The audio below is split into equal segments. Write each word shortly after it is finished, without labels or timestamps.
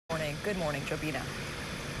Good morning, Jobina.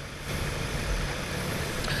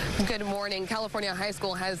 Good morning. California High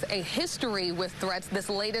School has a history with threats. This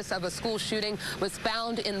latest of a school shooting was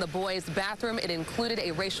found in the boys' bathroom. It included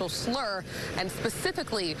a racial slur and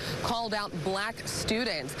specifically called out black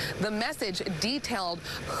students. The message detailed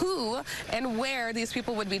who and where these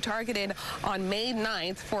people would be targeted on May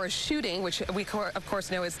 9th for a shooting, which we of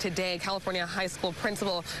course know is today. California High School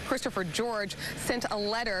Principal Christopher George sent a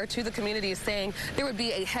letter to the community saying there would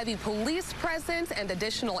be a heavy police presence and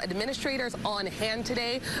additional administrators on hand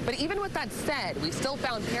today. But even with that said, we still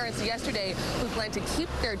found parents yesterday who plan to keep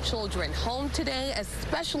their children home today,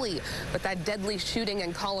 especially with that deadly shooting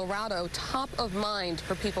in Colorado top of mind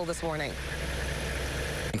for people this morning.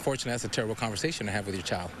 Unfortunately, that's a terrible conversation to have with your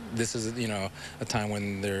child. This is, a time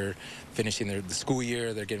when they're finishing the school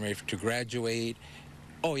year, they're getting ready to graduate.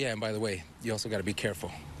 Oh, yeah, and by the way, you also got to be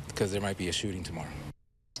careful because there might be a shooting tomorrow.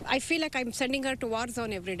 I feel like I'm sending her to war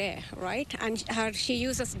zone every day, right? And she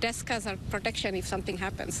uses desk as her protection if something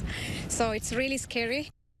happens. So it's really scary.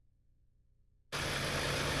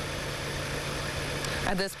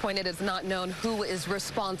 At this point, it is not known who is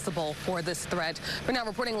responsible for this threat. For now,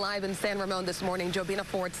 reporting live in San Ramon this morning, Jobina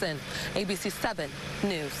Fortson, ABC 7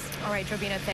 News. All right, Jobina,